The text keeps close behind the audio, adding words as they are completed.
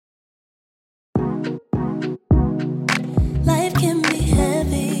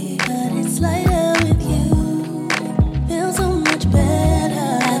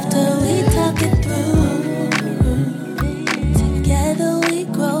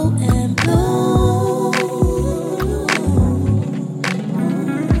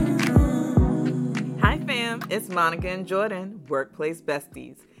Monica and Jordan, Workplace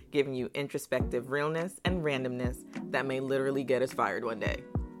Besties, giving you introspective realness and randomness that may literally get us fired one day.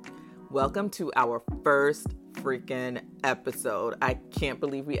 Welcome to our first freaking episode. I can't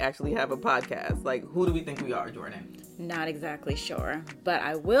believe we actually have a podcast. Like, who do we think we are, Jordan? Not exactly sure, but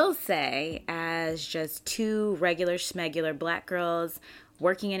I will say, as just two regular schmegular black girls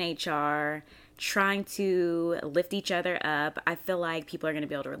working in HR, trying to lift each other up, I feel like people are going to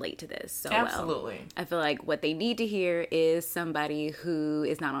be able to relate to this so Absolutely. well. I feel like what they need to hear is somebody who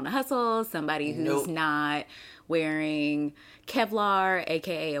is not on a hustle, somebody who's not wearing Kevlar,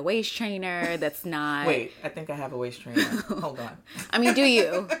 aka a waist trainer, that's not... Wait, I think I have a waist trainer. Hold on. I mean, do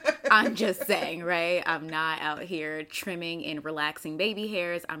you? I'm just saying, right? I'm not out here trimming and relaxing baby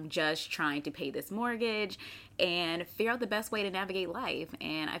hairs. I'm just trying to pay this mortgage and figure out the best way to navigate life.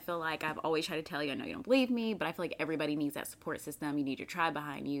 And I feel like I've always tried to tell you, I know you don't believe me, but I feel like everybody needs that support system. You need your tribe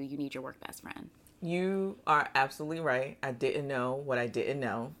behind you. You need your work best friend. You are absolutely right. I didn't know what I didn't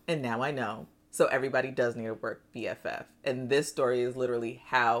know, and now I know. So everybody does need a work BFF. And this story is literally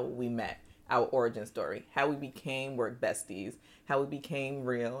how we met, our origin story, how we became work besties, how we became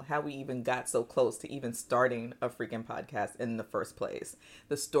real, how we even got so close to even starting a freaking podcast in the first place.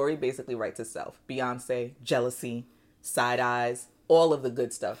 The story basically writes itself. Beyonce, jealousy, side eyes, all of the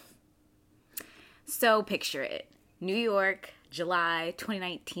good stuff. So picture it. New York, July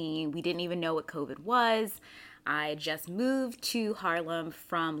 2019. We didn't even know what COVID was. I just moved to Harlem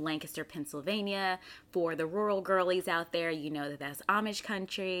from Lancaster, Pennsylvania. For the rural girlies out there, you know that that's Amish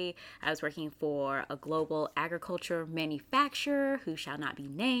country. I was working for a global agriculture manufacturer who shall not be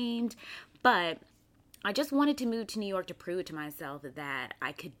named. But I just wanted to move to New York to prove to myself that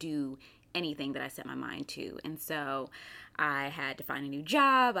I could do anything that I set my mind to. And so I had to find a new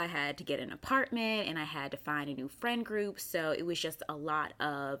job, I had to get an apartment, and I had to find a new friend group. So it was just a lot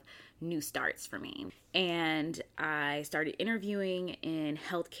of new starts for me. And I started interviewing in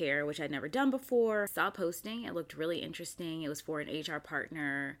healthcare, which I'd never done before. Saw a posting, it looked really interesting. It was for an HR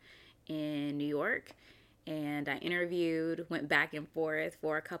partner in New York. And I interviewed, went back and forth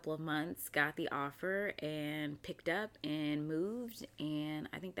for a couple of months, got the offer, and picked up and moved. And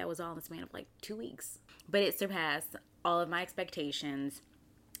I think that was all in the span of like 2 weeks. But it surpassed all of my expectations.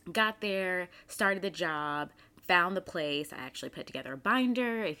 Got there, started the job, found the place. I actually put together a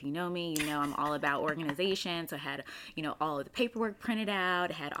binder. If you know me, you know I'm all about organization. So I had, all of the paperwork printed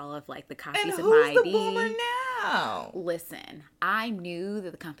out. Had all of like the copies of my ID. And who's the boomer now? Listen, I knew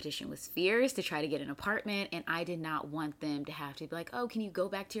that the competition was fierce to try to get an apartment, and I did not want them to have to be like, oh, can you go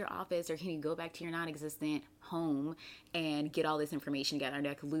back to your office or can you go back to your non-existent home and get all this information together?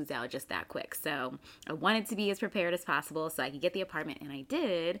 I could lose out just that quick. So I wanted to be as prepared as possible so I could get the apartment, and I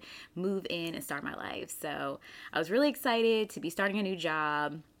did move in and start my life. So I was really excited to be starting a new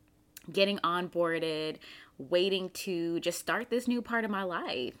job, getting onboarded, waiting to just start this new part of my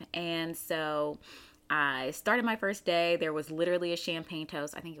life. And so I started my first day. There was literally a champagne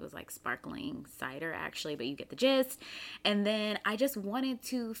toast. I think it was like sparkling cider actually, but you get the gist. And then I just wanted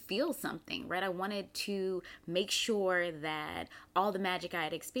to feel something, right? I wanted to make sure that all the magic I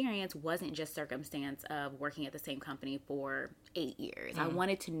had experienced wasn't just circumstance of working at the same company for 8 years. I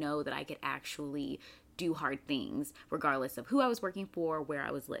wanted to know that I could actually do hard things regardless of who I was working for, where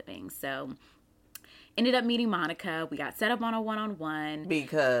I was living. So ended up meeting Monica. We got set up on a one-on-one.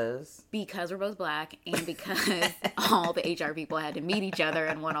 Because we're both black, and because all the HR people had to meet each other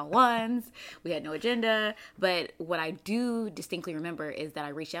in one-on-ones. We had no agenda. But what I do distinctly remember is that I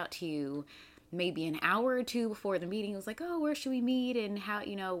reached out to you maybe an hour or two before the meeting. It was like, oh, where should we meet? And how,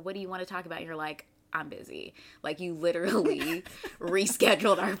 what do you want to talk about? And you're like, I'm busy. Like, you literally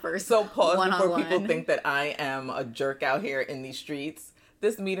rescheduled our first pause one-on-one. Before people think that I am a jerk out here in these streets.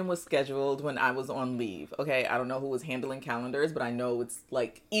 This meeting was scheduled when I was on leave, okay? I don't know who was handling calendars, but I know it's,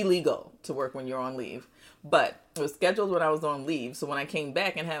 like, illegal to work when you're on leave. But it was scheduled when I was on leave, so when I came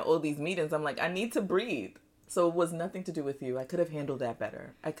back and had all these meetings, I'm like, I need to breathe. So it was nothing to do with you. I could have handled that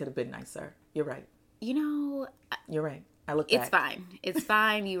better. I could have been nicer. You're right. You're right. I look back. It's fine. It's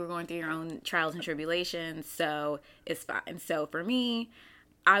fine. You were going through your own trials and tribulations, so it's fine. So for me,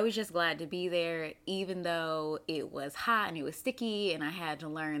 I was just glad to be there, even though it was hot and it was sticky, and I had to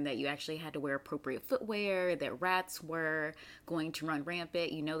learn that you actually had to wear appropriate footwear, that rats were going to run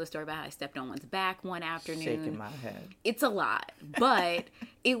rampant. You know the story about how I stepped on one's back one afternoon. Shaking my head. It's a lot, but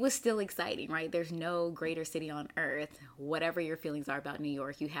it was still exciting, right? There's no greater city on earth. Whatever your feelings are about New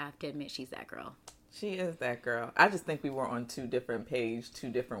York, you have to admit she's that girl. She is that girl. I just think we were on two different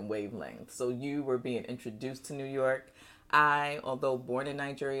wavelengths. So you were being introduced to New York. Although born in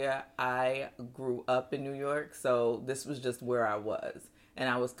Nigeria, I grew up in New York. So this was just where I was. and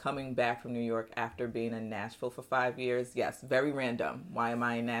I was coming back from New York after being in Nashville for 5 years. Yes, very random. Why am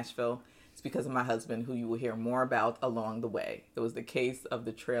I in Nashville? It's because of my husband, who you will hear more about along the way. It was the case of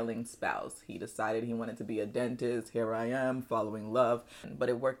the trailing spouse. He decided he wanted to be a dentist. Here I am, following love. But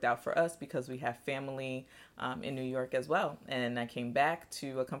it worked out for us because we have family in New York as well. And I came back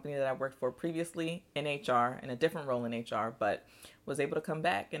to a company that I worked for previously in HR, in a different role in HR, but was able to come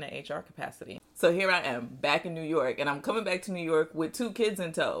back in an HR capacity. So here I am, back in New York, and I'm coming back to New York with 2 kids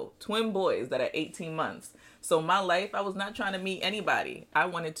in tow, twin boys that are 18 months. So my life, I was not trying to meet anybody. I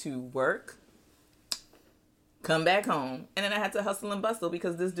wanted to work, come back home, and then I had to hustle and bustle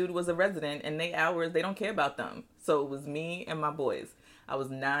because this dude was a resident, and they hours, they don't care about them. So it was me and my boys. I was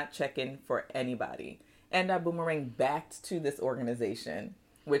not checking for anybody. And I boomeranged back to this organization,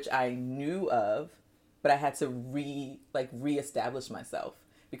 which I knew of, but I had to reestablish myself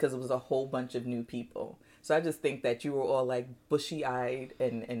because it was a whole bunch of new people. So I just think that you were all like bushy-eyed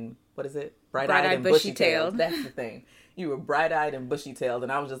and what is it? Bright-eyed and bushy-tailed. That's the thing. You were bright-eyed and bushy-tailed,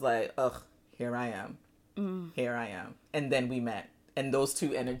 and I was just like, ugh, here I am. Here I am. And then we met, and those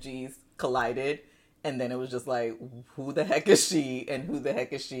two energies collided, and then it was just like, who the heck is she, and who the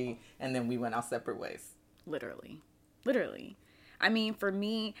heck is she? And then we went our separate ways. Literally. I mean, for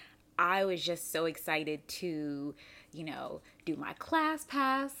me, I was just so excited to, do my class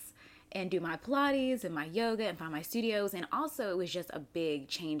pass and do my Pilates and my yoga and find my studios. And also it was just a big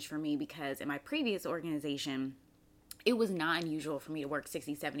change for me because in my previous organization, it was not unusual for me to work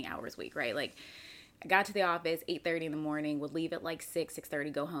 60, 70 hours a week, right? Like I got to the office 8:30 in the morning, would leave at like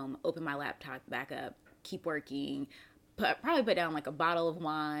 6:30, go home, open my laptop back up, keep working, probably put down like a bottle of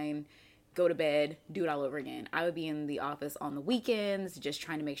wine, go to bed, do it all over again. I would be in the office on the weekends, just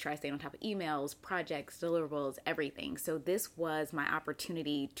trying to make sure I stayed on top of emails, projects, deliverables, everything. So this was my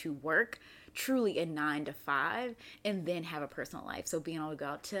opportunity to work truly a 9 to 5 and then have a personal life. So being able to go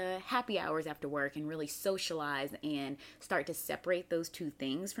out to happy hours after work and really socialize and start to separate those two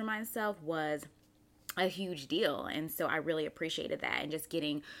things for myself was a huge deal. And so I really appreciated that, and just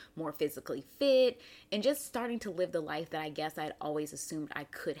getting more physically fit and just starting to live the life that I guess I'd always assumed I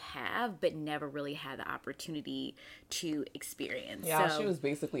could have, but never really had the opportunity to experience. Yeah, so she was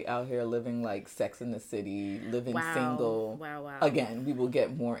basically out here living like Sex in the City, living single. Wow. Again, we will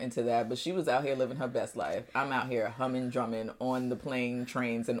get more into that, but she was out here living her best life. I'm out here humming, drumming on the plane,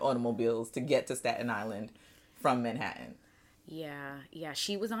 trains, and automobiles to get to Staten Island from Manhattan. Yeah.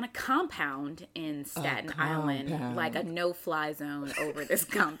 She was on a compound in Staten Island, like a no-fly zone over this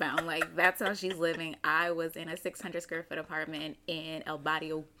compound. Like, that's how she's living. I was in a 600 square foot apartment in El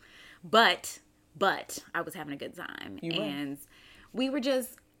Barrio, but I was having a good time. We were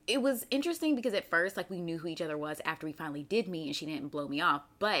just, it was interesting because at first, like, we knew who each other was after we finally did meet, and she didn't blow me off,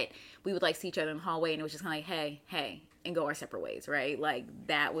 but we would like see each other in the hallway, and it was just kind of like, hey, and go our separate ways, right? Like,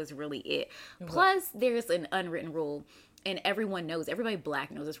 that was really it. Plus, there's an unwritten rule. And everybody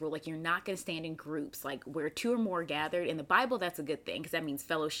Black knows this rule. Like, you're not going to stand in groups. Like, where 2 or more gathered. In the Bible, that's a good thing because that means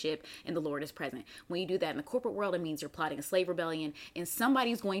fellowship and the Lord is present. When you do that in the corporate world, it means you're plotting a slave rebellion and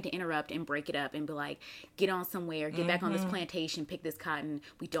somebody's going to interrupt and break it up and be like, get on somewhere, get back on this plantation, pick this cotton.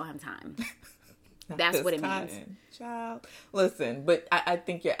 We don't have time. That's what it means. Child. Listen, but I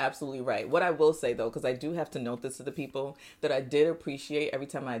think you're absolutely right. What I will say, though, because I do have to note this to the people, that I did appreciate every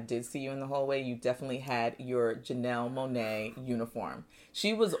time I did see you in the hallway, you definitely had your Janelle Monáe uniform.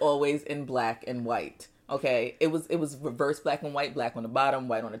 She was always in black and white. Okay, it was reverse black and white, black on the bottom,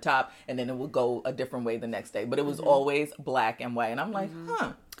 white on the top, and then it would go a different way the next day. But it was always black and white. And I'm like,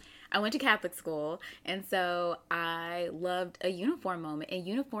 I went to Catholic school, and so I loved a uniform moment. And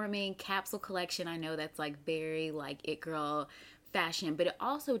uniforming, capsule collection, I know that's like very like it girl fashion, but it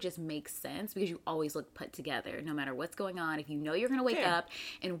also just makes sense because you always look put together no matter what's going on. If you know you're going to wake up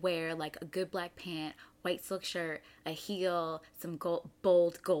and wear like a good black pant, white silk shirt, a heel, some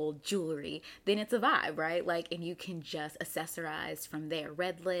bold gold jewelry, then it's a vibe, right? Like, and you can just accessorize from there.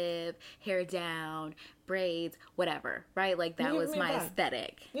 Red lip, hair down, braids, whatever, right? Like, that was my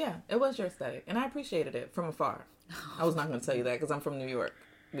aesthetic. Yeah, it was your aesthetic, and I appreciated it from afar. I was not going to tell you that because I'm from New York.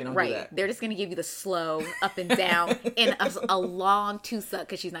 We don't do that. They're just going to give you the slow up and down in a long two-suck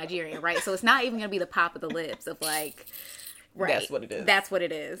because she's Nigerian, right? So it's not even going to be the pop of the lips of like... Right. That's what it is. That's what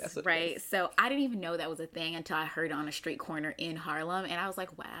it is. Right. So I didn't even know that was a thing until I heard it on a street corner in Harlem. And I was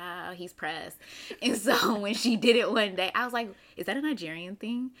like, wow, he's pressed. And so when she did it one day, I was like, is that a Nigerian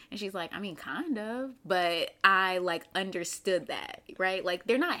thing? And she's like, I mean, kind of. But I like understood that. Right. Like,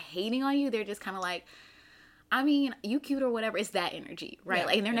 they're not hating on you. They're just kind of like, I mean, you cute or whatever. It's that energy, right? Yeah,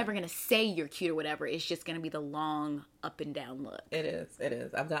 Like, and they're yeah. never going to say you're cute or whatever. It's just going to be the long up and down look. It is. It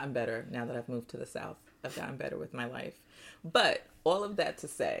is. I've gotten better now that I've moved to the South. I've gotten better with my life. But all of that to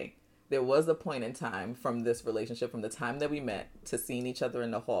say, there was a point in time from this relationship, from the time that we met to seeing each other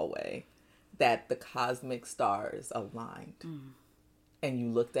in the hallway, that the cosmic stars aligned. And you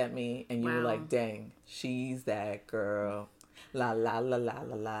looked at me and you were Wow. like, dang, she's that girl. La la la la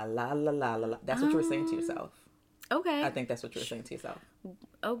la la la la la la. That's what you were saying to yourself. Okay. I think that's what you were saying to yourself.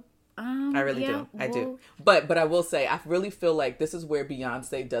 Oh, I really yeah, do. I well, do. But I will say, I really feel like this is where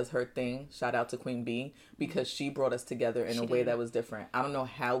Beyonce does her thing. Shout out to Queen Bee, because she brought us together in a way did. that was different. I don't know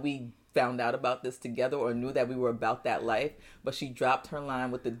how we found out about this together or knew that we were about that life, but she dropped her line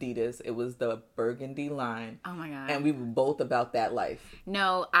with Adidas. It was the burgundy line. Oh my God. And we were both about that life.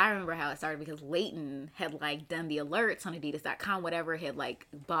 No, I remember how it started because Leighton had like done the alerts on Adidas.com, whatever, had like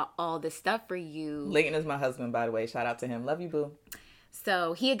bought all this stuff for you. Leighton is my husband, by the way. Shout out to him. Love you, boo.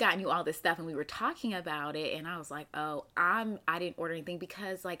 So he had gotten you all this stuff and we were talking about it, and I was like, oh, I didn't order anything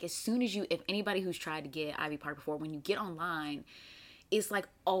because like as soon as if anybody who's tried to get Ivy Park before, when you get online, it's like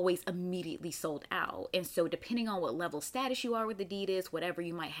always immediately sold out. And so depending on what level status you are with Adidas, whatever,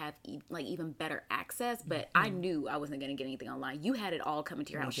 you might have like even better access. But I knew I wasn't going to get anything online. You had it all coming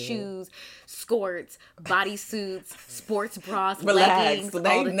to your house. Shoes, skirts, bodysuits, sports bras, leggings, Relax. So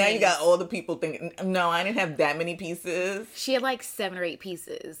all the now you things. got all the people thinking, no, I didn't have that many pieces. She had like 7 or 8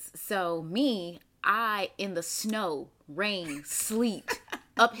 pieces. So me, I in the snow, rain, sleet,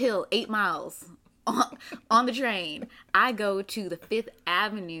 uphill 8 miles on the train. I go to the 5th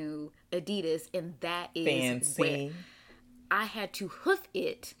Avenue Adidas, and that is Fancy. where I had to hoof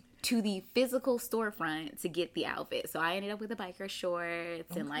it to the physical storefront to get the outfit. So I ended up with the biker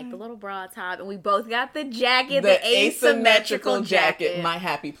shorts and like the little bra top, and we both got the jacket, the asymmetrical jacket. My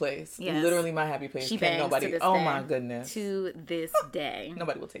happy place. Yes. Literally my happy place. She Can't bangs nobody. to this Oh day. my goodness. To this day.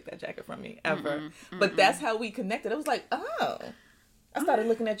 Nobody will take that jacket from me ever. But that's how we connected. I was like, oh. I started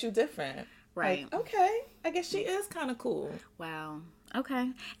looking at you different. Right. Like, okay. I guess she is kind of cool. Wow.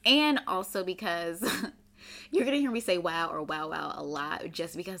 Okay. And also because you're going to hear me say wow or wow wow a lot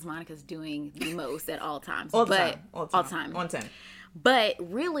just because Monica's doing the most at all times. All the but, time. All the time. time. On 10. But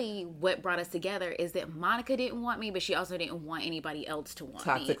really what brought us together is that Monica didn't want me, but she also didn't want anybody else to want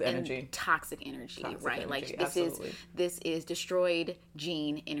Toxic me. energy. And toxic energy, Toxic right? energy, Like absolutely. this is destroyed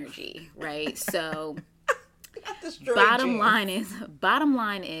gene energy, right? So Destroyed bottom jeans.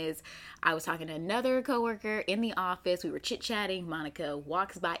 line is I was talking to another coworker in the office. We were chit-chatting. Monica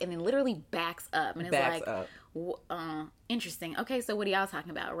walks by and then literally backs up and is Backs like, up. interesting. Okay, so what are y'all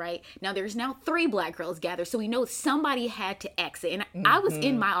talking about, right? Now there's now 3 black girls gathered, so we know somebody had to exit. And I was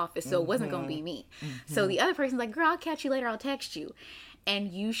in my office, so it wasn't going to be me. So the other person's like, girl, I'll catch you later. I'll text you.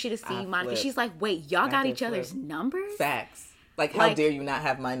 And you should have seen Monica. flipped. She's like, wait, y'all got did each other's flip. numbers? Facts. Like, how dare you not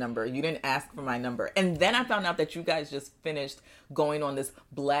have my number? You didn't ask for my number. And then I found out that you guys just finished going on this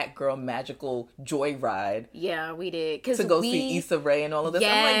black girl magical joyride Yeah, we did. Cause to go see Issa Rae and all of this.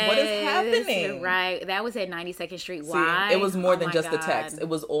 I'm like, what is happening? Right. That was at 92nd Street. See, Why? it was more Oh than my just the God. text. It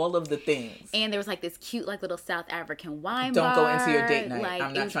was all of the things. And there was like this cute, like little South African wine Don't bar. go into your date night. Like,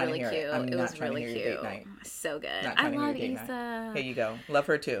 I'm it not was trying to really hear cute. it. I'm It not was trying to really hear your cute. date night. So good. Not I trying to hear love your date night. Issa. Here you go. Love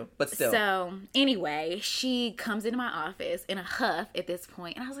her too. But still. So anyway, she comes into my office in a huff at this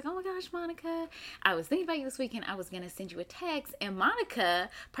point, and I was like, "Oh my gosh, Monica! I was thinking about you this weekend. I was gonna send you a text." And Monica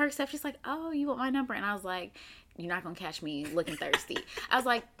perks up. She's like, "Oh, you want my number?" And I was like, "You're not gonna catch me looking thirsty." I was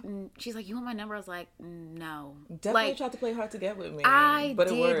like, She's like, "You want my number?" I was like, "No." Definitely Like, tried to play hard to get with me. I but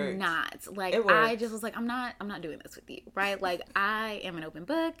it did worked. not. Like, It I worked. just was like, I'm not doing this with you, right? Like, I am an open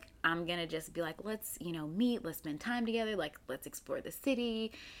book. I'm gonna just be like, let's, meet, let's spend time together, like, let's explore the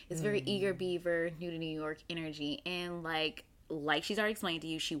city. It's very eager beaver, new to New York energy, and like she's already explained to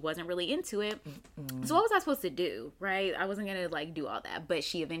you, she wasn't really into it. So what was I supposed to do, right? I wasn't gonna like do all that, but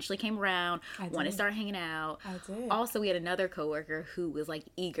she eventually came around, wanted to start hanging out. I did. Also, we had another coworker who was like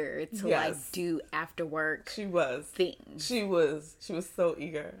eager to Yes. like do after work She was. things. She was so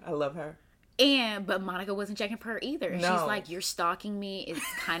eager. I love her. But Monica wasn't checking for her either. And No. she's like, "You're stalking me. It's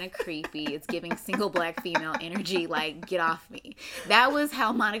kind of creepy. It's giving single black female energy. Like, get off me." That was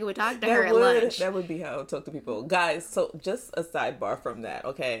how Monica would talk to her at lunch. That would be how I would talk to people. Guys, so just a sidebar from that,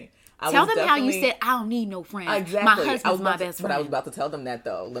 okay? Tell them how you said, "I don't need no friends. Exactly. My I was husband's my about to- best But friend." I was about to tell them that,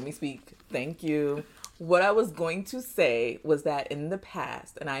 though. Let me speak. Thank you. What I was going to say was that in the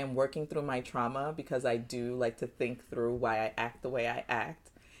past, and I am working through my trauma because I do like to think through why I act the way I act.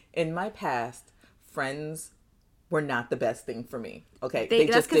 In my past, friends were not the best thing for me. Okay, That's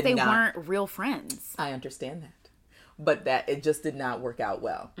just because did they not. weren't real friends. I understand that. but that it just did not work out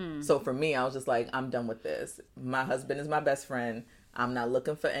well. So for me, I was just like, I'm done with this. My husband is my best friend. I'm not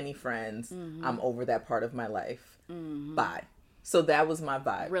looking for any friends. I'm over that part of my life. Bye. So that was my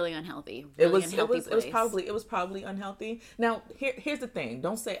vibe. Really unhealthy. It was probably unhealthy. Now, here's the thing.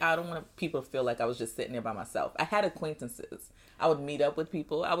 Don't say I don't want people to feel like I was just sitting there by myself. I had acquaintances. I would meet up with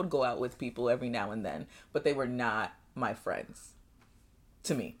people. I would go out with people every now and then, but they were not my friends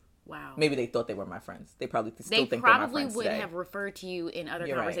to me. Wow. Maybe they thought they were my friends. They probably still think they're my friends. They probably would today. have referred to you in other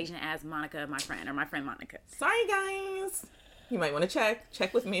conversation as Monica, my friend, or my friend Monica. Sorry, guys. You might want to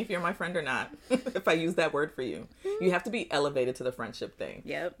check with me if you're my friend or not. If I use that word for you, you have to be elevated to the friendship thing.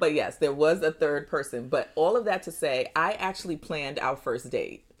 Yep. But yes, there was a third person. But all of that to say, I actually planned our first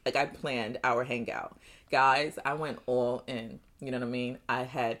date. Like I planned our hangout, guys. I went all in. You know what I mean?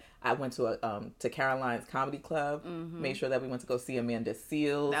 I went to Caroline's Comedy Club. Made sure that we went to go see Amanda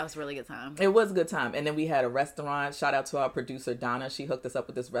Seales. That was a really good time. It was a good time. And then we had a restaurant. Shout out to our producer, Donna. She hooked us up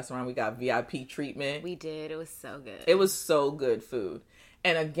with this restaurant. We got VIP treatment. We did. It was so good. It was so good food.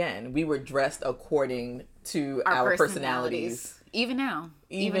 And again, we were dressed according to our personalities. Even now,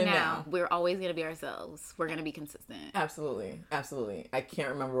 we're always going to be ourselves. We're going to be consistent. Absolutely. Absolutely. I can't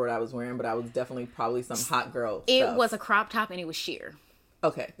remember what I was wearing, but I was definitely probably some hot girl It stuff. was a crop top and it was sheer.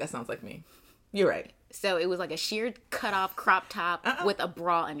 Okay, that sounds like me. You're right. So it was like a sheer cut off crop top with a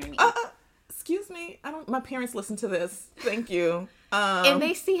bra underneath. Excuse me. My parents listen to this. Thank you. And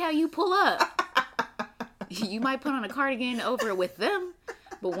they see how you pull up. You might put on a cardigan over it with them.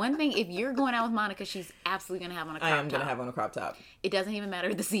 But one thing, if you're going out with Monica, she's absolutely going to have on a crop top. I am going to have on a crop top. It doesn't even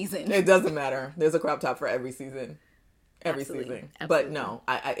matter the season. It doesn't matter. There's a crop top for every season. Every Absolutely. season. Absolutely. But no,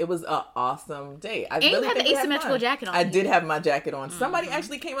 it was an awesome day. And you had the asymmetrical jacket on. I did have my jacket on. Somebody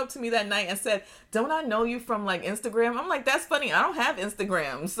actually came up to me that night and said, "Don't I know you from like Instagram?" I'm like, "That's funny. I don't have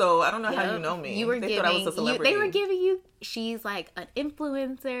Instagram, so I don't know how you know me." They thought I was a celebrity. They were giving you, she's like an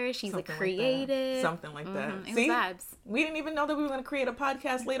influencer. She's Something a creative. Something like that. It See? was vibes. We didn't even know that we were going to create a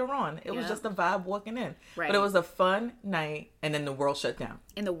podcast later on. It was just a vibe walking in. Right. But it was a fun night, and then the world shut down.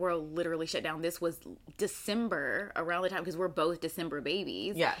 And the world literally shut down. This was December, around the time, because we're both December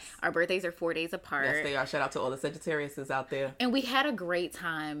babies. Yes. Our birthdays are 4 days apart. Yes, they are. Shout out to all the Sagittariuses out there. And we had a great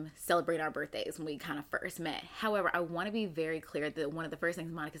time celebrating our birthdays when we kind of first met. However, I want to be very clear that one of the first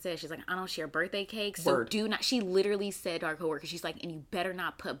things Monica said, she's like, I don't share birthday cakes. So do not, she literally said to our coworkers, she's like, and you better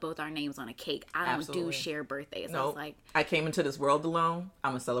not put both our names on a cake. I don't do share birthdays. No, I was like, I came into this world alone.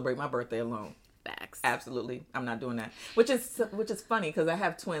 I'm gonna celebrate my birthday alone. facts. Absolutely, I'm not doing that. Which is funny because I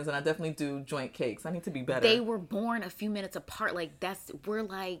have twins and I definitely do joint cakes. I need to be better. They were born a few minutes apart. Like we're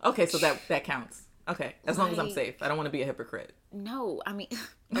like okay, so that counts. Okay, as long as I'm safe. I don't want to be a hypocrite. No, I mean,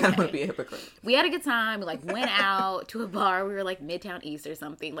 I don't want to be a hypocrite. We had a good time. We like went out to a bar. We were like Midtown East or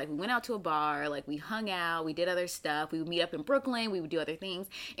something. Like we went out to a bar. Like we hung out. We did other stuff. We would meet up in Brooklyn. We would do other things,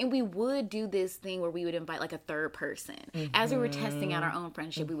 and we would do this thing where we would invite like a third person. As we were testing out our own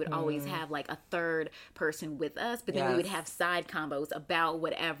friendship, we would always have like a third person with us. But then we would have side combos about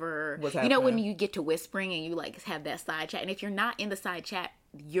whatever. You know, when you get to whispering and you like have that side chat, and if you're not in the side chat,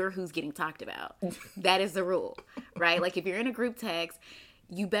 you're who's getting talked about. That is the rule, right? Like if you're in a group text,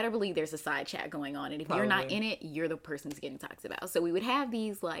 you better believe there's a side chat going on. And if you're not in it, you're the person who's getting talked about. So we would have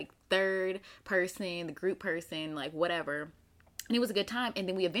these like third person, the group person, like whatever. And it was a good time. And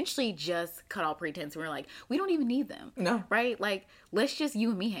then we eventually just cut all pretense. We were like, we don't even need them. No. Right? Like, let's just you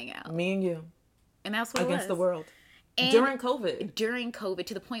and me hang out. Me and you. And that's what against it was. the world. And during COVID,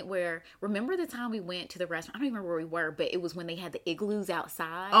 to the point where, remember the time we went to the restaurant? I don't even remember where we were, but it was when they had the igloos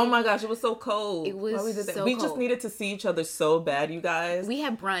outside. Oh my gosh, it was so cold. It was we just needed to see each other so bad, you guys. We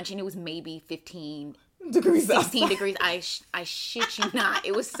had brunch and it was maybe 15 degrees 16 degrees. I shit you not.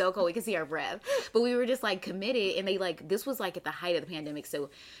 It was so cold. We could see our breath. But we were just like committed, and they like, this was like at the height of the pandemic,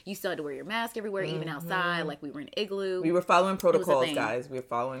 so you still had to wear your mask everywhere, even outside. Like we were in igloo. We were following protocols, guys. We were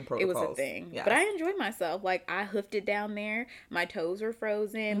following protocols. It was a thing. Yes. But I enjoyed myself. Like I hoofed it down there. My toes were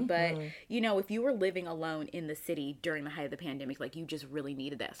frozen. But you know, if you were living alone in the city during the height of the pandemic, like you just really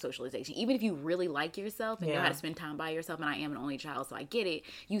needed that socialization. Even if you really like yourself and know how to spend time by yourself, and I am an only child, so I get it,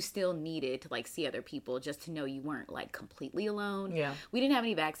 you still needed to like see other people just to know you weren't like completely alone. Yeah. We didn't have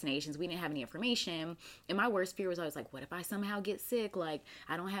any vaccinations. We didn't have any information. And my worst fear was always like, what if I somehow get sick? Like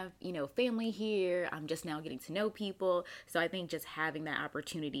I don't have, family here. I'm just now getting to know people. So I think just having that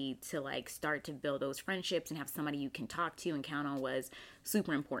opportunity to like start to build those friendships and have somebody you can talk to and count on was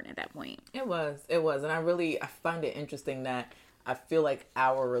super important at that point. It was. And I find it interesting that I feel like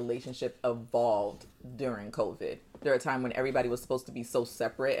our relationship evolved during COVID. There are a time when everybody was supposed to be so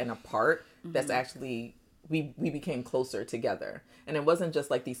separate and apart. That's actually we became closer together. And it wasn't just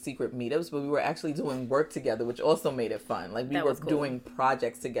like these secret meetups, but we were actually doing work together, which also made it fun. Like we That were was cool. doing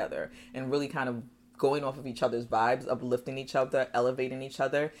projects together and really kind of going off of each other's vibes, uplifting each other, elevating each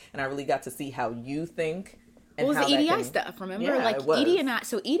other. And I really got to see how you think. It was how the that EDI can- stuff, remember? Yeah, Like it was. Edie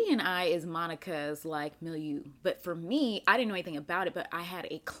and I is Monica's like milieu. But for me, I didn't know anything about it, but I had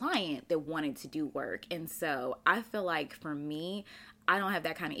a client that wanted to do work. And so I feel like for me, I don't have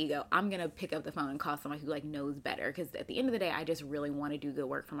that kind of ego. I'm going to pick up the phone and call somebody who like knows better. Because at the end of the day, I just really want to do good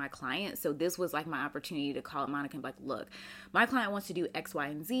work for my client. So this was like my opportunity to call Monica and be like, look, my client wants to do X, Y,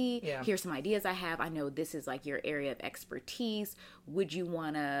 and Z. Yeah. Here's some ideas I have. I know this is like your area of expertise. Would you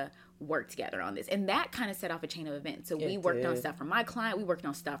want to work together on this? And that kind of set off a chain of events. So we worked on did. stuff for my client, we worked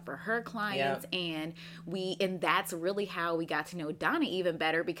on stuff for her clients, and that's really how we got to know Donna even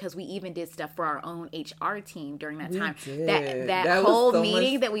better, because we even did stuff for our own HR team during that time. did. That That was whole so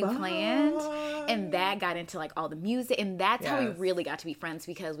meeting much that we fun. planned, and that got into like all the music, and that's how we Yes. really got to be friends,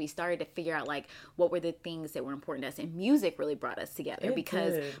 because we started to figure out like what were the things that were important to us, and music really brought us together It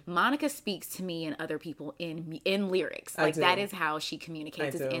because did. Monica speaks to me and other people in lyrics. I Like that do. is how she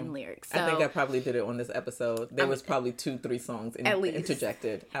communicates, is do. in lyrics. So I think I probably did it on this episode. There was probably 2-3 songs At least.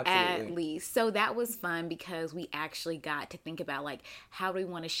 interjected. Absolutely. At least. So that was fun because we actually got to think about like, how do we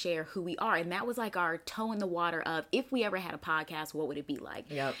want to share who we are? And that was like our toe in the water of, if we ever had a podcast, what would it be like?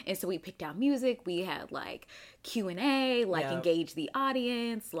 Yep. And so we picked out music. We had like Q&A, like Yep. engage the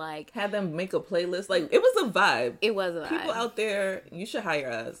audience. Like Had them make a playlist. Like, it was a vibe. it was a People vibe. out there, you should hire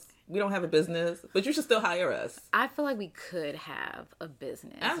us. We don't have a business, but you should still hire us. I feel like we could have a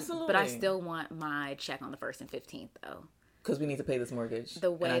business. Absolutely. But I still want my check on the 1st and 15th though. Because we need to pay this mortgage.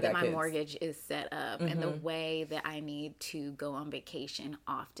 The and I way that got my kids. mortgage is set up, and the way that I need to go on vacation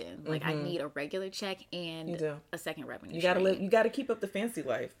often. Like I need a regular check You and do. a second revenue. You gotta stream. live. You gotta keep up the fancy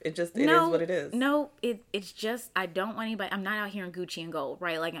life. It is what it is. No, it's just I don't want anybody. I'm not out here in Gucci and gold,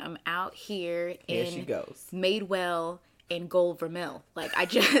 right? Like I'm out here Here in she goes. Madewell and Gold Vermeil. Like I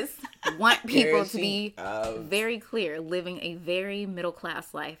just want people Here to she be goes. very clear, living a very middle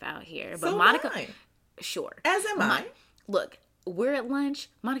class life out here. But So Monica, am I. sure, As am I. Look, we're at lunch.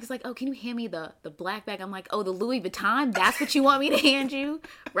 Monica's like, oh, can you hand me the black bag? I'm like, oh, the Louis Vuitton? That's what you want me to hand you?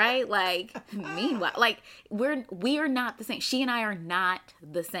 Right? Like, meanwhile, like, we are not the same. She and I are not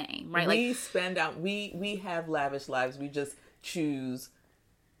the same, right? We Like, spend out. We have lavish lives. We just choose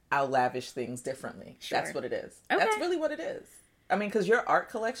our lavish things differently. Sure. That's what it is. Okay. That's really what it is. I mean, because your art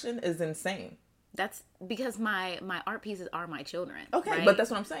collection is insane. that's because my art pieces are my children. Okay, right? but that's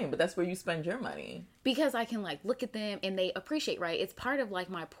what I'm saying. But that's where you spend your money. Because I can like look at them and they appreciate, right? It's part of like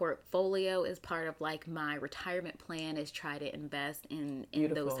my portfolio, is part of like my retirement plan, is try to invest in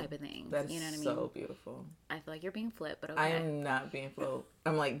Beautiful. those type of things. That's you know what I mean? so beautiful. I feel like you're being flipped, but okay. I am not being float.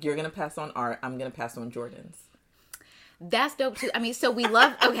 I'm like, you're gonna pass on art. I'm gonna pass on Jordans. That's dope too. I mean, so we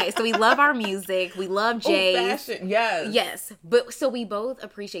love so we love our music. We love Jay. Fashion, yes. Yes, but so we both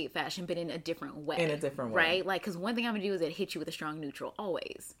appreciate fashion, but in a different way. In a different way. right? Like, because one thing I'm gonna do is hit you with a strong neutral,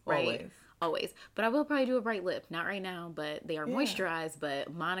 always, right? Always. But I will probably do a bright lip, not right now, but they are moisturized.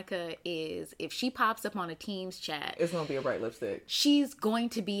 But Monica is, if she pops up on a Teams chat, It's gonna be a bright lipstick. she's going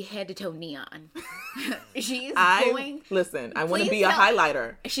to be head to toe neon. She's going. Listen, I want to Please be a tell-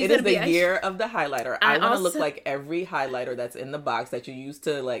 highlighter. She's It is gonna be the a- year of the highlighter. I want to look also- like every highlighter that's in the box that you use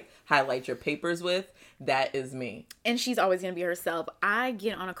to like highlight your papers with. That is me. And she's always going to be herself. I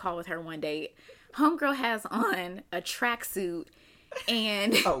get on a call with her one day. Homegirl has on a tracksuit,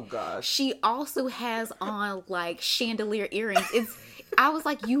 and Oh gosh. she also has on like chandelier earrings. I was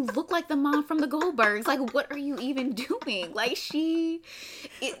like, you look like the mom from the Goldbergs. Like, what are you even doing? Like,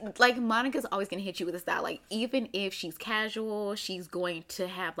 like Monica's always gonna hit you with a style. Like, even if she's casual, she's going to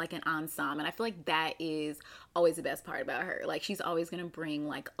have like an ensemble. And I feel like that is always the best part about her. Like, she's always gonna bring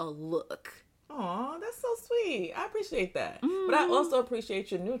like a look. Aw, that's so sweet. I appreciate that. But I also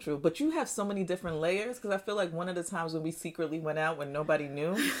appreciate your neutral. But you have so many different layers, because I feel like one of the times when we secretly went out when nobody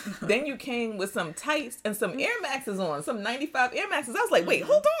knew, then you came with some tights and some Air Maxes on, some 95 Air Maxes. I was like, wait,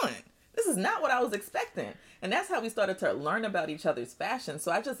 hold on. This is not what I was expecting. And that's how we started to learn about each other's fashion. So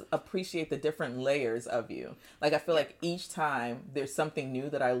I just appreciate the different layers of you. Like, I feel like each time there's something new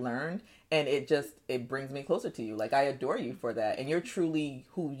that I learned, and it brings me closer to you. Like, I adore you for that. And you're truly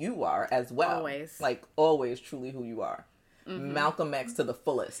who you are as well. Always. Like, always truly who you are. Malcolm X to the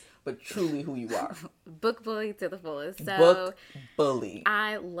fullest, but truly who you are. Book bully to the fullest. So Book bully.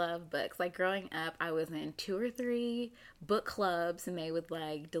 I love books. Like, growing up, I was in 2 or 3 book clubs, and they would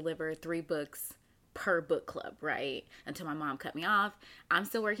like deliver 3 books per book club, right? Until my mom cut me off. I'm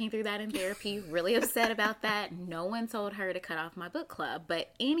still working through that in therapy. Really upset about that. No one told her to cut off my book club.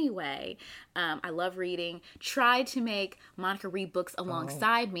 But anyway, I love reading. Tried to make Monica read books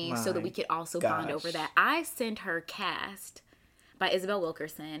alongside me so that we could also bond over that. I sent her Cast by Isabel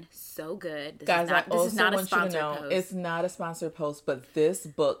Wilkerson. So good. This Guys, is not a sponsored post. It's not a sponsored post, but this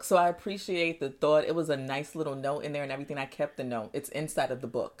book, so I appreciate the thought. It was a nice little note in there and everything. I kept the note. It's inside of the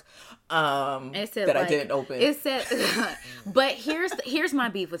book it said, that I didn't open. It said, but here's my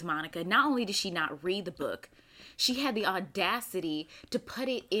beef with Monica. Not only did she not read the book, she had the audacity to put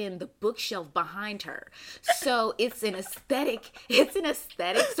it in the bookshelf behind her. So it's an aesthetic.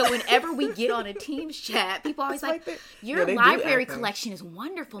 So whenever we get on a Teams chat, people are always like, your library collection is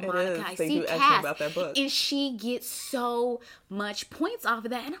wonderful, Monica. I see Cast. About that book. And she gets so much points off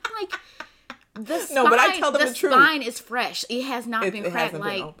of that. And I'm like, but I tell them the truth. The spine is fresh. It has not been cracked.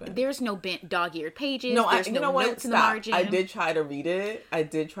 Like, there's no bent dog-eared pages. There's no notes in the margin. I did try to read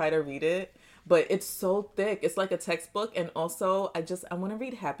it. But it's so thick. It's like a textbook. And also, I want to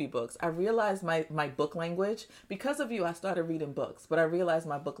read happy books. I realized my book language. Because of you, I started reading books. But I realized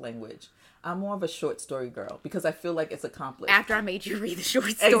my book language. I'm more of a short story girl because I feel like it's accomplished. After I made you read the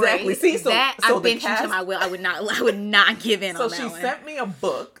short story. Exactly. See, so I bent into my will. I would not give in on that one. So she sent me a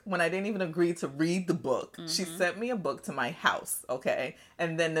book when I didn't even agree to read the book. Mm-hmm. She sent me a book to my house, okay?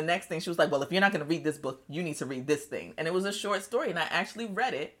 And then the next thing she was like, well, if you're not going to read this book, you need to read this thing. And it was a short story and I actually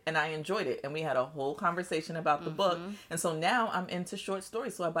read it and I enjoyed it. And we had a whole conversation about the book. And so now I'm into short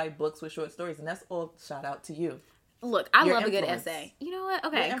stories. So I buy books with short stories and that's all shout out to you. Look, I love a good essay. You know what?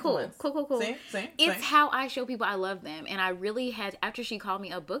 Okay, cool. It's how I show people I love them. And I really had, after she called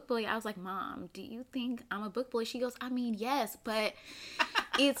me a book bully, I was like, Mom, do you think I'm a book bully? She goes, I mean, yes, but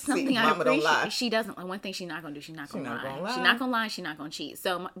it's something I appreciate. She doesn't. One thing she's not going to do, she's not going to lie. She's not going to lie. She's not going to cheat.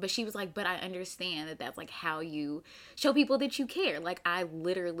 So, but she was like, but I understand that that's like how you show people that you care. Like, I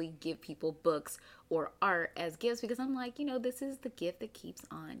literally give people books or art as gifts because I'm like, this is the gift that keeps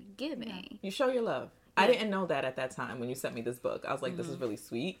on giving. Yeah. You show your love. I didn't know that at that time when you sent me this book. I was like, this is really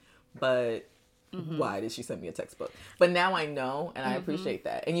sweet, but why did she send me a textbook? But now I know, and I appreciate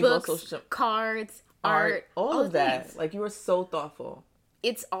that. And you've also cards, art, all of that. Things. Like, you were so thoughtful.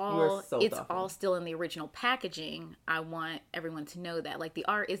 It's all still in the original packaging. I want everyone to know that. Like, the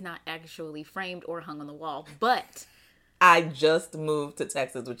art is not actually framed or hung on the wall, but I just moved to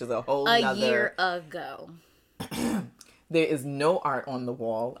Texas, which is a year ago. There is no art on the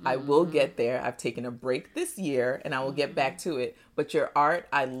wall. I will get there. I've taken a break this year and I will get back to it. But your art,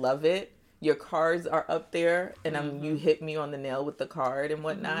 I love it. Your cards are up there and you hit me on the nail with the card and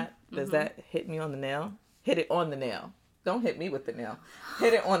whatnot. Does that hit me on the nail? Hit it on the nail. Don't hit me with the nail.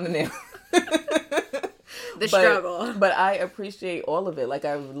 Hit it on the nail. Struggle. But I appreciate all of it. Like,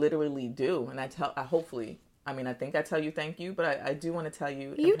 I literally do. And I think I tell you thank you, but I do want to tell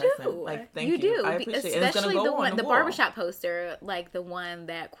you in person. Like, thank you. You do. I appreciate it. Especially the one, the barbershop poster, like the one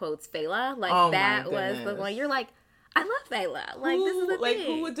that quotes Fela. Like, that was the one. You're like, I love Fela. Like, this is the thing.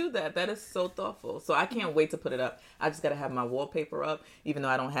 Who would do that? That is so thoughtful. So I can't wait to put it up. I just got to have my wallpaper up, even though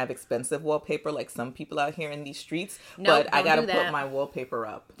I don't have expensive wallpaper like some people out here in these streets. Nope, but I got to put my wallpaper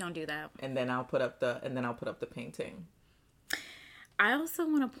up. Don't do that. And then I'll put up the painting. I also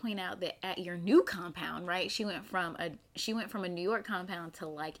want to point out that at your new compound, right? She went from a New York compound to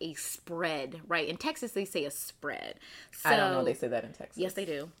like a spread, right? In Texas, they say a spread. So, I don't know. They say that in Texas. Yes, they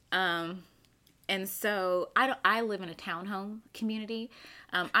do. And so I live in a townhome community.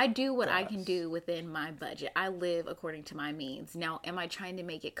 I do what I can do within my budget. I live according to my means. Now, am I trying to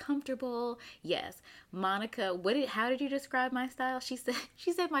make it comfortable? Yes. Monica, how did you describe my style? She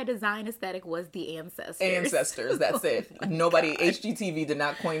said my design aesthetic was the ancestors. Ancestors, that's it. Nobody, HGTV did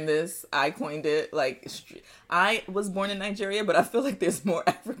not coin this. I coined it. Like, I was born in Nigeria, but I feel like there's more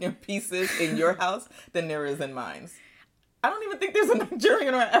African pieces in your house than there is in mine. I don't even think there's a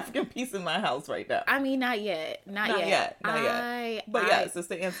Nigerian or an African piece in my house right now. I mean, not yet. Not yet. But yes, it's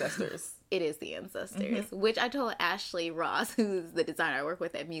the ancestors. It is the ancestors, which I told Ashley Ross, who's the designer I work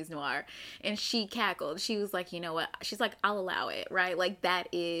with at Muse Noir, and she cackled. She was like, you know what? She's like, I'll allow it, right? Like,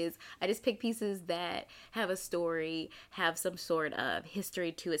 I just pick pieces that have a story, have some sort of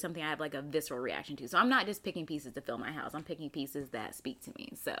history to it, something I have like a visceral reaction to. So I'm not just picking pieces to fill my house. I'm picking pieces that speak to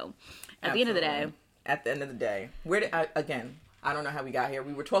me. So at the end of the day, I don't know how we got here.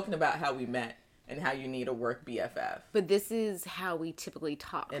 We were talking about how we met and how you need a work BFF. But this is how we typically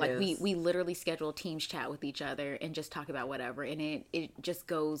talk. We literally schedule a Teams chat with each other and just talk about whatever. And it just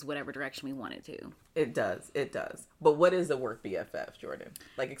goes whatever direction we want it to. It does. But what is a work BFF, Jordan?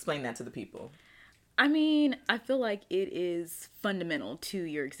 Like, explain that to the people. I mean, I feel like it is fundamental to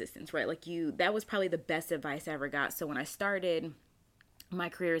your existence, right? Like that was probably the best advice I ever got. So when I started my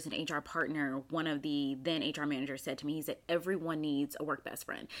career as an HR partner, one of the then HR managers said to me, he said, everyone needs a work best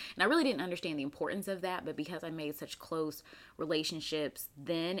friend. And I really didn't understand the importance of that, but because I made such close relationships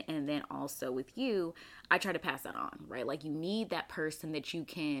then and then also with you, I try to pass that on, right? Like you need that person that you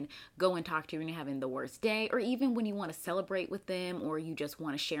can go and talk to when you're having the worst day, or even when you want to celebrate with them, or you just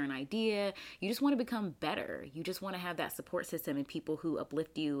want to share an idea, you just want to become better. You just want to have that support system and people who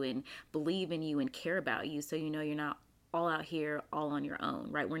uplift you and believe in you and care about you. So, you're not all out here all on your own,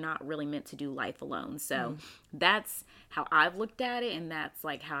 right? We're not really meant to do life alone. So that's how I've looked at it, and that's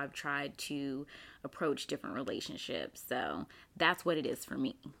like how I've tried to approach different relationships. So that's what it is for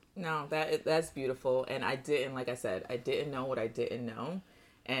me. No, that's beautiful. And like I said, I didn't know what I didn't know,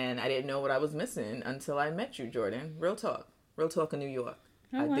 and I didn't know what I was missing until I met you, Jordan. Real talk in New York.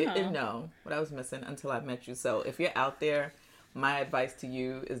 I didn't know what I was missing until I met you. So if you're out there, my advice to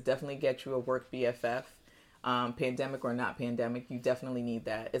you is definitely get you a work BFF. Pandemic or not pandemic, you definitely need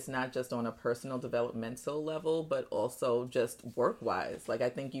that. It's not just on a personal developmental level, but also just work-wise. Like, I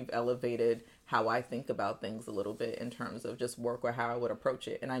think you've elevated how I think about things a little bit in terms of just work or how I would approach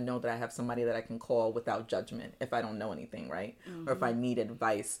it. And I know that I have somebody that I can call without judgment if I don't know anything, right? Mm-hmm. Or if I need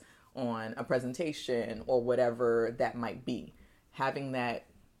advice on a presentation or whatever that might be. Having that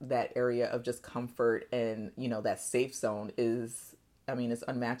area of just comfort and, that safe zone is, it's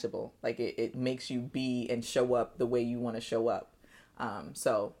unmatchable. Like it makes you be and show up the way you want to show up.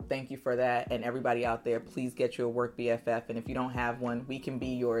 So thank you for that. And everybody out there, please get you a work BFF. And if you don't have one, we can be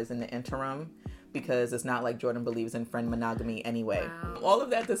yours in the interim, because it's not like Jordan believes in friend monogamy anyway. Wow. All of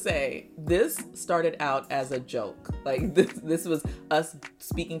that to say, this started out as a joke. Like this was us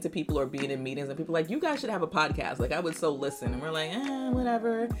speaking to people or being in meetings and people like, you guys should have a podcast. Like I would so listen, and we're like,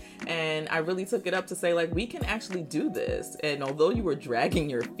 whatever. And I really took it up to say, like, we can actually do this. And although you were dragging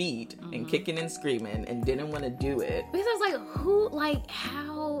your feet and kicking and screaming and didn't want to do it. Because I was like,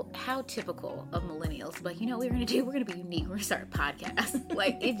 how typical of millennials. Like, what we're going to do? We're going to be unique. We're going to start a podcast.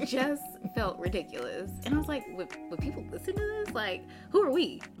 Like, it just felt ridiculous. And I was like, would people listen to this? Like, who are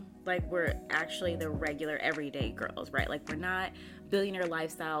we? Like, we're actually the regular everyday girls, right? Like, we're not billionaire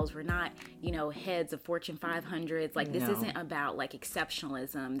lifestyles. We're not, heads of Fortune 500s. Like, this isn't about like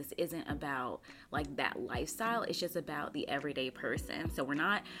exceptionalism. This isn't about like that lifestyle. It's just about the everyday person. So we're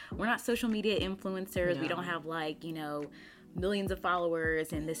not social media influencers. No. We don't have like, millions of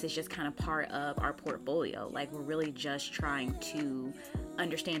followers, and this is just kind of part of our portfolio. Like, we're really just trying to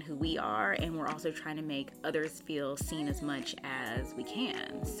understand who we are, and we're also trying to make others feel seen as much as we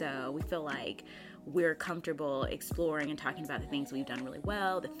can. So we feel like we're comfortable exploring and talking about the things we've done really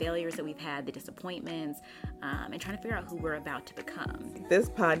well, the failures that we've had, the disappointments, and trying to figure out who we're about to become. This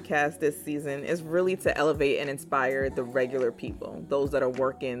podcast this season is really to elevate and inspire the regular people, those that are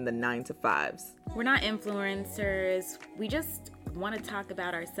working the 9-to-5s. We're not influencers. We just want to talk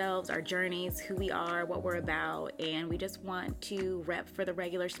about ourselves, our journeys, who we are, what we're about, and we just want to rep for the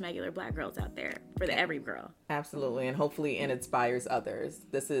regular smegular Black girls out there, for the every girl. Absolutely, and hopefully it inspires others.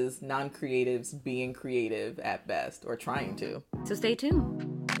 This is non-creatives being creative at best, or trying to. So stay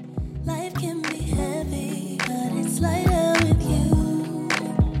tuned. Life can be heavy, but it's lighter.